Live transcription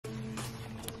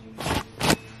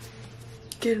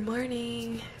Good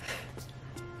morning.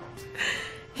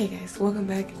 Hey guys, welcome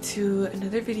back to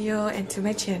another video and to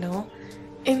my channel.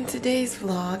 In today's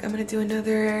vlog, I'm gonna do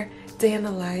another day in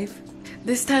the life.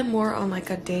 This time more on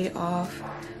like a day off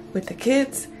with the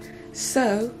kids.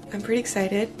 So I'm pretty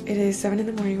excited. It is 7 in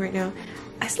the morning right now.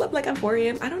 I slept like at 4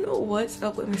 a.m. I don't know what's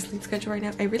up with my sleep schedule right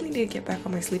now. I really need to get back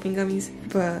on my sleeping gummies,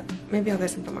 but maybe I'll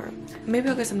get some tomorrow.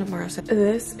 So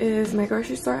this is my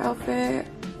grocery store outfit.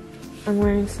 I'm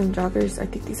wearing some joggers. I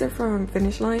think these are from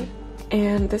Finish Line.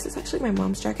 And this is actually my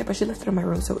mom's jacket, but she left it on my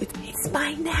room, so it's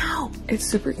mine now. It's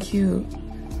super cute.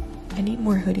 I need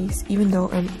more hoodies, even though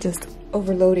I'm just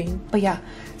overloading. But yeah,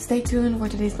 stay tuned for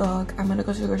today's vlog. I'm gonna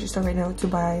go to the grocery store right now to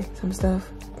buy some stuff.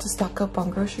 To stock up on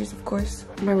groceries, of course.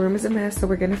 My room is a mess, so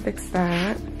we're gonna fix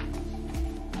that.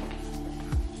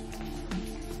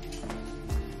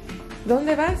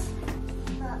 ¿Dónde vas?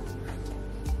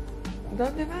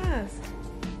 ¿Dónde vas?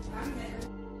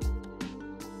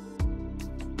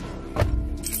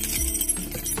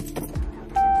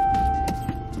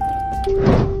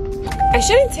 I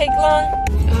shouldn't take long.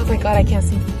 Oh my god, I can't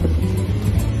see.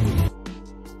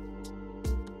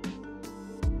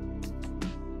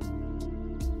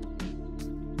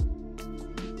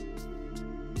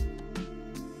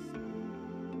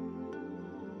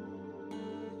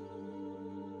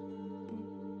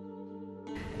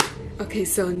 Okay,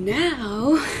 so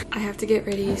now I have to get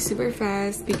ready super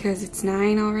fast because it's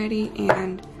 9 already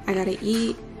and I gotta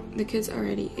eat. The kids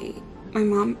already ate. My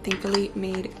mom thankfully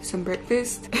made some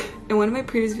breakfast. In one of my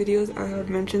previous videos, I had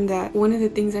mentioned that one of the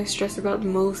things I stress about the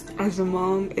most as a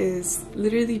mom is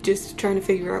literally just trying to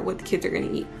figure out what the kids are gonna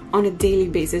eat on a daily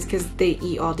basis because they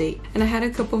eat all day. And I had a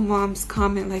couple moms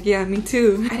comment like, yeah, me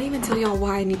too. I didn't even tell y'all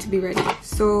why I need to be ready.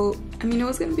 So, I mean, it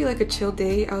was gonna be like a chill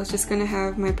day. I was just gonna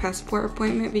have my passport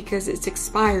appointment because it's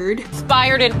expired.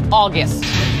 Expired in August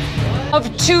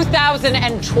of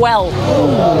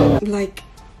 2012. Like,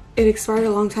 it expired a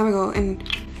long time ago and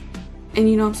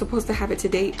you know I'm supposed to have it to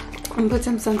date. I'm gonna put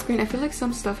some sunscreen. I feel like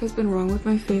some stuff has been wrong with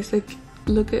my face. Like,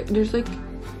 look at, there's like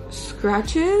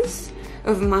scratches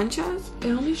of manchas. It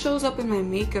only shows up in my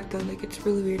makeup though, like it's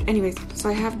really weird. Anyways, so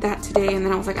I have that today and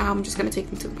then I was like, oh, I'm just gonna take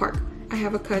them to the park. I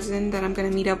have a cousin that I'm gonna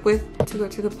meet up with to go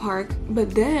to the park.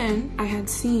 But then I had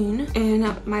seen in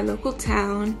my local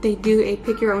town, they do a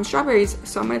pick your own strawberries.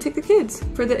 So I'm gonna take the kids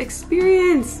for the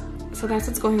experience. So that's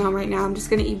what's going on right now. I'm just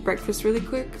gonna eat breakfast really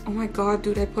quick. Oh my god,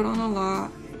 dude, I put on a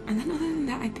lot. And then other than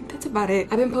that, I think that's about it.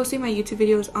 I've been posting my YouTube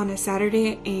videos on a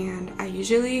Saturday and I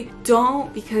usually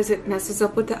don't because it messes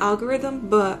up with the algorithm,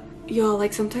 but y'all,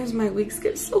 like sometimes my weeks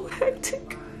get so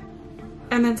hectic.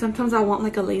 And then sometimes I want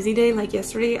like a lazy day. Like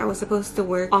yesterday, I was supposed to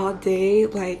work all day,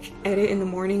 like edit in the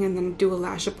morning and then do a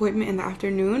lash appointment in the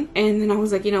afternoon. And then I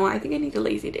was like, you know what, I think I need a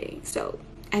lazy day. So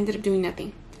I ended up doing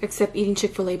nothing except eating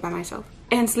Chick-fil-A by myself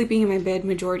and sleeping in my bed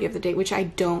majority of the day, which I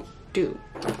don't do.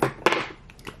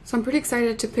 So I'm pretty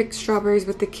excited to pick strawberries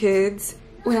with the kids.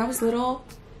 When I was little,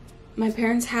 my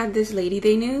parents had this lady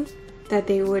they knew that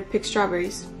they would pick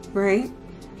strawberries, right?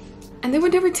 And they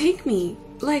would never take me.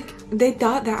 Like, they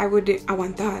thought that I would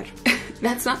want that.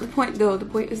 That's not the point though. The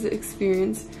point is the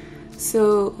experience.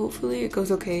 So hopefully it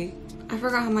goes okay. I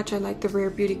forgot how much I like the Rare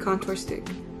Beauty contour stick.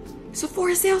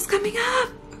 Sephora sale's coming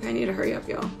up. Okay, I need to hurry up,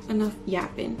 y'all. Enough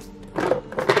yapping.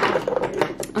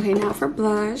 Okay, now for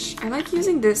blush. I like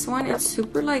using this one. It's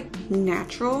super like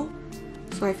natural,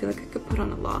 so I feel like I could put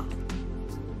on a lot.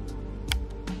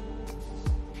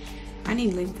 I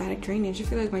need lymphatic drainage. I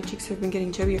feel like my cheeks have been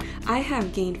getting chubbier. I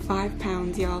have gained 5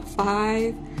 pounds, y'all.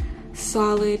 5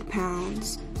 solid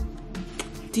pounds.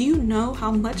 Do you know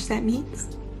how much that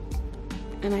means?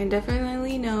 And I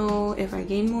definitely know if I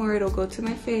gain more, it'll go to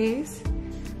my face.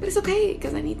 But it's okay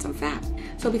because I need some fat.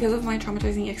 So because of my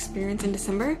traumatizing experience in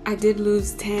December, I did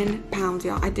lose 10 pounds,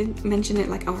 y'all. I didn't mention it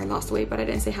like, oh, I lost weight, but I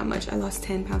didn't say how much. I lost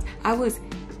 10 pounds. I was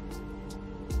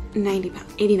 90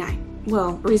 pounds, 89.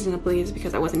 Well, reasonably is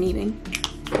because I wasn't eating.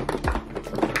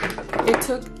 It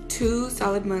took 2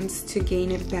 solid months to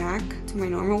gain it back to my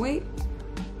normal weight.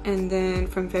 And then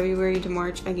from February to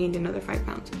March, I gained another 5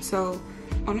 pounds. So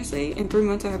honestly, in 3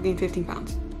 months, I have gained 15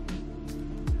 pounds.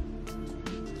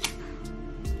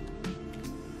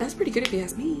 That's pretty good if you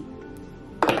ask me.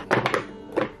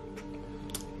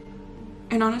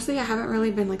 And honestly, I haven't really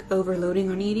been like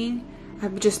overloading on eating.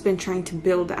 I've just been trying to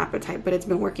build the appetite, but it's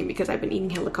been working because I've been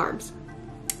eating hella carbs.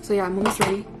 So yeah, I'm almost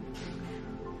ready.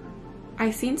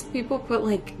 I've seen some people put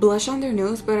like blush on their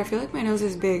nose, but I feel like my nose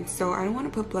is big, so I don't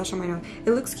want to put blush on my nose.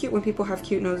 It looks cute when people have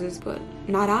cute noses, but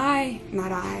not I,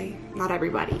 not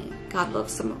everybody. God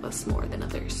loves some of us more than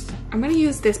others. I'm gonna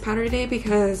use this powder today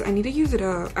because I need to use it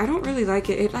up. I don't really like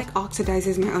it. It like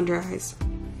oxidizes my under eyes.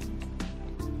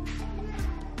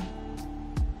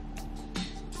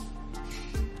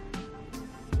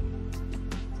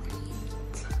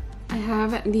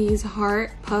 have these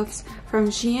heart puffs from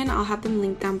Shein. I'll have them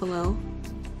linked down below.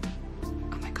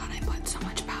 Oh my god, I put so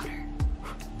much powder.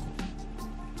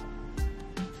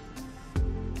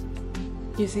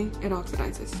 You see, it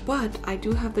oxidizes. But I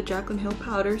do have the Jaclyn Hill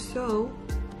powder, so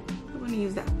I'm gonna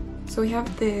use that. So we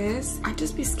have this. I'd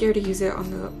just be scared to use it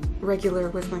on the regular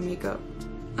with my makeup.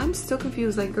 I'm still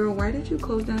confused, like, girl, why did you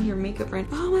close down your makeup brand?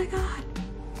 Oh my god.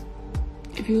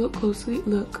 If you look closely,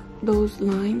 look, those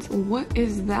lines, what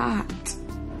is that?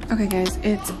 Okay guys,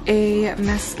 it's a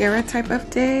mascara type of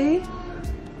day.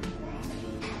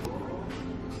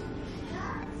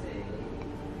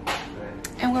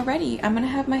 And we're ready. I'm gonna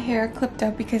have my hair clipped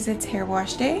up because it's hair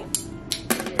wash day.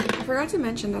 I forgot to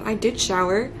mention that I did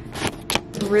shower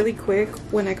really quick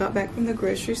when I got back from the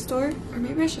grocery store. Or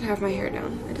maybe I should have my hair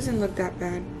down. It doesn't look that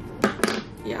bad.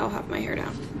 Yeah, I'll have my hair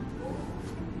down.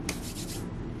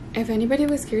 If anybody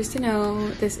was curious to know,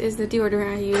 this is the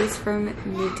deodorant I use from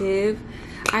NoDerivs.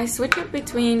 I switch up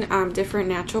between different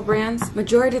natural brands.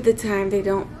 Majority of the time they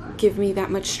don't give me that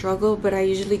much struggle, but I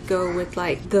usually go with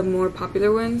like the more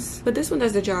popular ones. But this one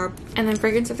does the job. And then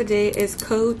fragrance of the day is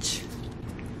Coach.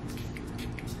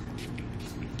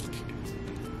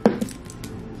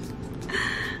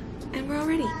 And we're all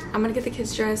ready. I'm gonna get the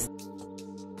kids dressed.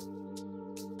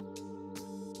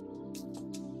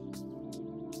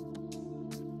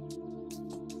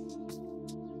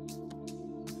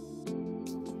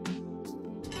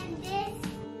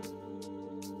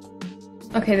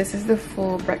 Okay, this is the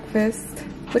full breakfast.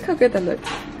 Look how good that looks.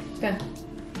 Yeah.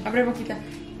 Abre boquita.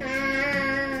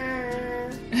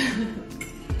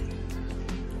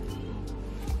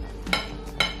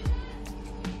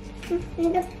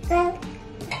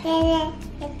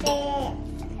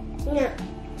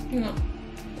 No. No.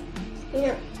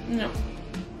 No.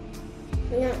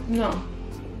 No. No.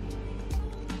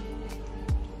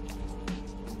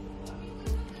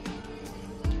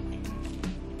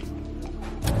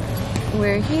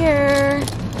 We're here.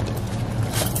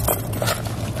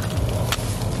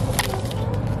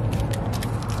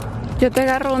 Yo te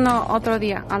agarro uno otro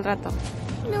día, al rato.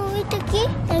 No, ¿viste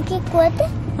aquí cuete?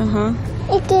 Ajá.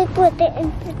 ¿Y qué cuete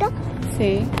en puta?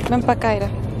 Sí. Ven pa' acá, Ira.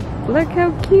 Look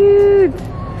how cute.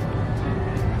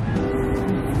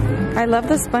 I love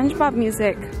the SpongeBob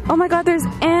music. Oh my god, there's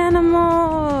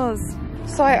animals.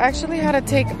 So I actually had to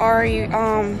take Ari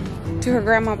to her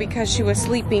grandma because she was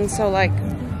sleeping, so like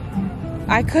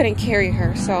I couldn't carry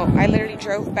her, so I literally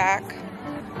drove back.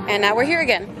 And now we're here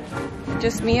again.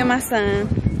 Just me and my son.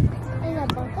 ¿Y la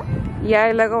vaca? Ya,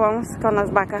 y luego vamos con las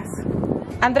vacas.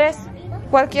 Andrés,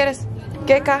 ¿cuál quieres?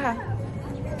 ¿Qué caja?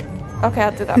 Okay,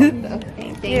 I'll do that one.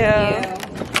 Okay, thank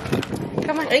you.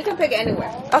 Come on. Or you can pick it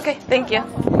anywhere. Okay, thank you.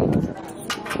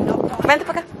 Vente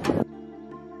para acá.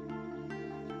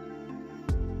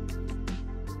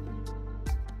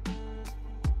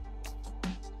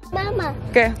 Mamá,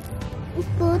 ¿Qué?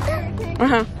 puta,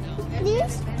 Ajá.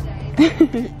 this,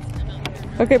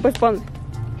 Ok, pues ponle.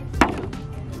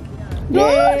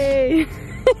 Yay.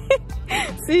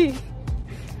 Sí.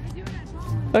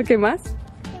 Ok, ¿más?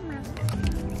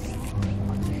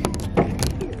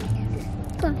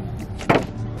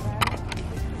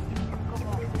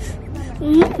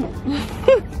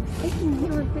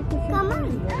 come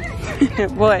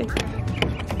on. Voy.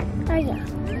 Oh yeah.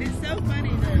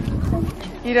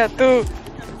 Mira tú.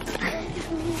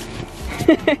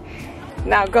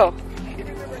 Now go.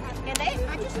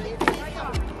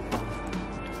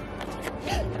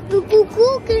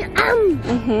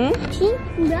 Sí,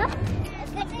 mira.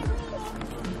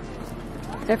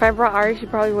 If I brought Ari, she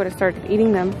probably would have started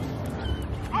eating them.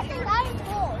 I think I'm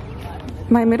full.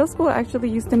 My middle school actually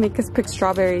used to make us pick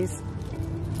strawberries.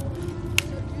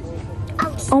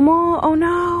 Ouch. Oh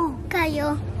no!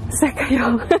 Cayó. Se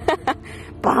cayó.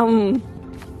 Bam.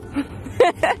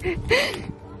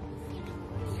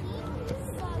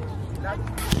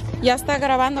 Ya está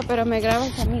grabando, pero me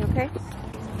grabas a mí, ¿ok?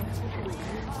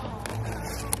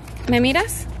 ¿Me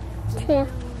miras? Sí.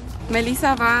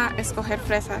 Melissa va a escoger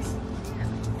fresas.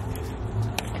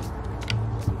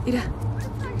 Mira.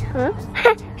 Huh?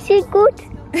 Sí, good.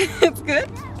 It's good?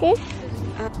 Sí.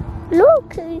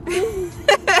 Look.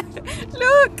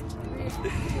 Look.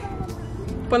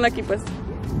 Ponla aquí, pues.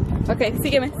 Ok,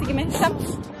 sígueme.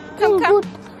 Come. Good.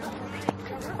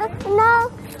 No.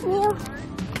 No.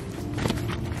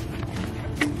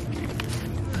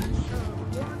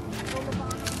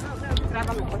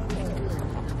 Grábame, pues.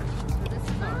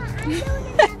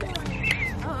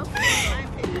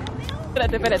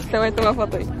 Espérate, te voy a tomar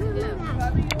foto ahí.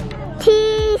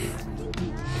 Cheese.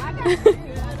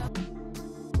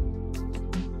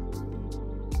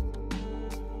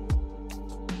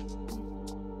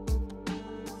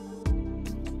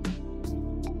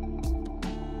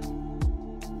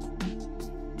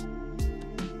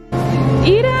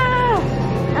 ¡Mira!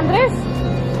 Andrés.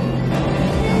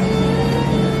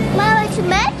 Mama, it's a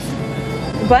match?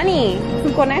 Bunny. Es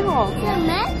un conejo. It's a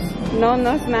match? No,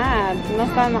 no es mad. No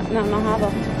está enojado.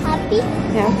 Happy?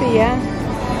 Happy, yeah.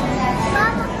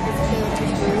 Mama,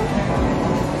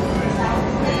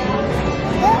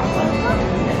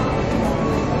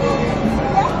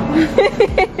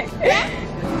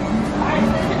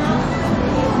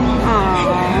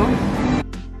 Aww.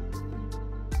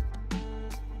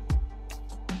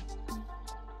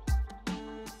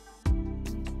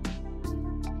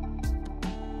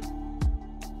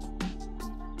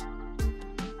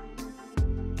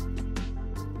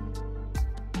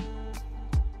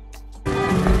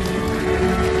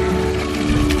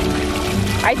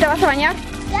 ¿Ahí te vas a bañar?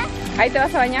 ¿Ahí te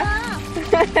vas a bañar?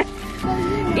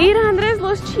 Mira, Andrés,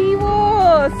 los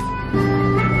chivos.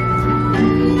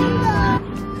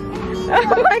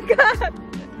 Oh my god.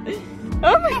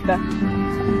 Oh my god.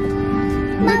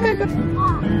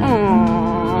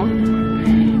 Oh,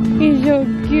 he's so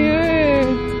cute.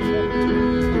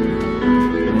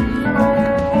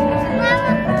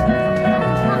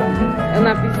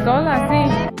 Una pistola, sí.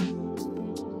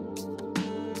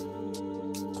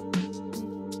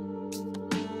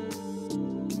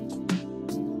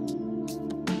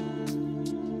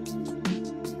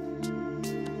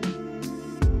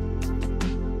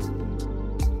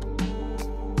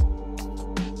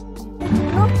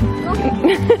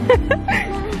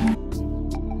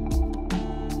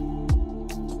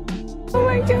 Oh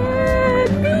my god,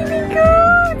 baby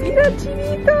goat, mira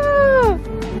chinito.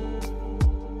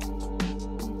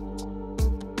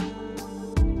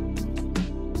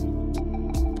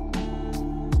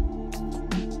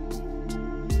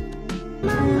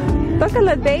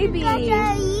 Tócalo, baby.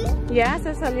 Ya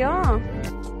se salió.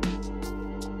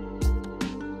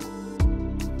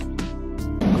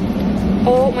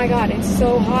 Oh my god, it's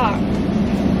so hot.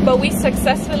 But we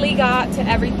successfully got to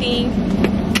everything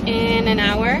in an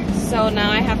hour. So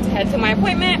now I have to head to my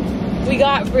appointment. We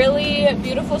got really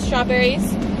beautiful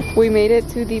strawberries. We made it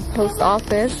to the post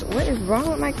office. What is wrong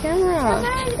with my camera?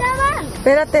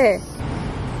 Espérate.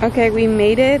 Okay, we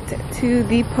made it to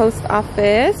the post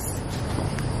office.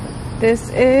 This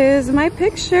is my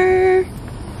picture.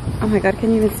 Oh my god,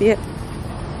 can you even see it?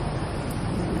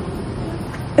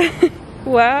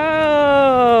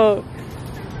 Wow.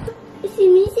 Ese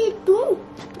me dice tú.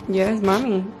 Yes,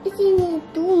 mommy. Ese me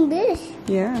tú, ¿ves?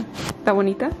 Yeah. ¿Está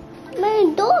bonita?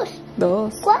 Me dos.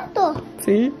 Dos. ¿Cuánto?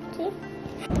 Sí. Sí.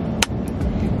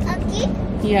 Aquí.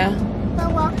 Yeah.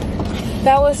 Baba.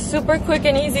 That was super quick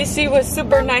and easy. She was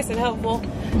super nice and helpful.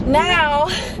 Now,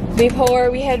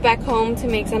 before we head back home to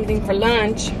make something for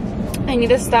lunch, I need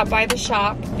to stop by the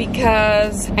shop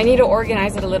because I need to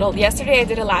organize it a little. Yesterday I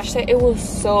did a lash set. It was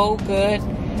so good.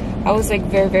 I was like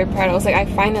very, very proud. I was like, I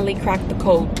finally cracked the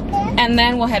code. And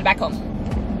then we'll head back home.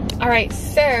 All right,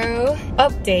 so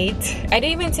update. I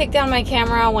didn't even take down my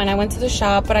camera when I went to the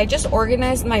shop, but I just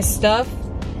organized my stuff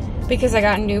because I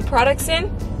got new products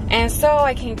in. And so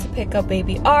I came to pick up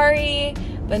baby Ari.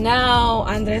 But now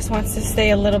Andres wants to stay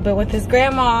a little bit with his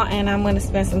grandma and I'm gonna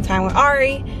spend some time with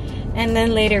Ari. And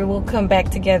then later we'll come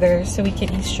back together so we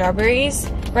can eat strawberries.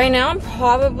 Right now I'm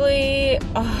probably,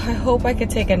 I hope I could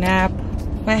take a nap.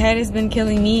 My head has been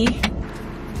killing me.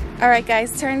 All right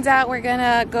guys, turns out we're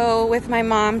gonna go with my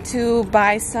mom to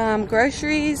buy some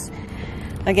groceries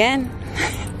again.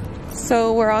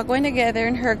 So we're all going together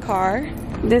in her car.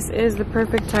 This is the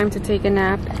perfect time to take a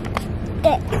nap.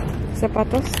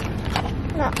 Zapatos?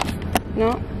 No.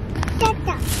 No?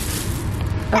 Tata.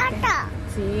 Okay. Tata.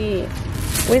 See.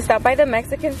 We stopped by the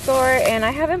Mexican store and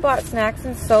I haven't bought snacks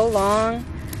in so long.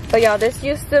 But y'all, this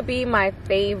used to be my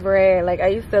favorite. Like I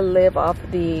used to live off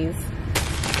these.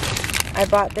 I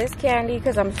bought this candy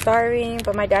because I'm starving,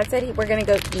 but my dad said we're gonna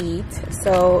go eat.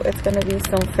 So it's gonna be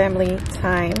some family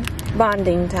time,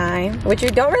 bonding time, which you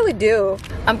don't really do.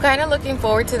 I'm kind of looking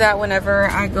forward to that whenever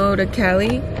I go to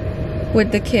Cali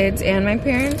with the kids and my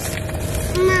parents.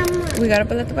 Mama. We got a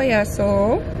paleta de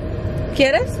payaso.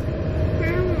 ¿Quieres?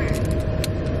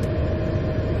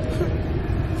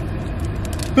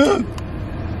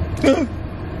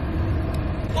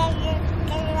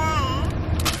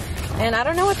 And I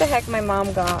don't know what the heck my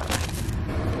mom got.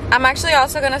 I'm actually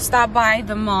also gonna stop by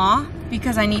the mall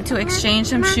because I need to exchange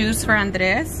some shoes for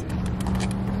Andres.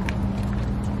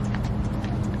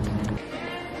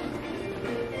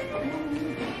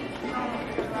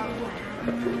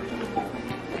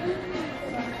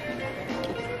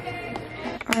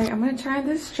 Alright, I'm gonna try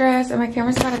this dress and my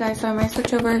camera's about to die, so I might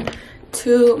switch over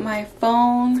to my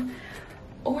phone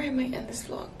or I might end this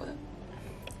vlog. But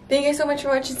thank you guys so much for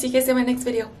watching. See you guys in my next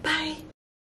video. Bye.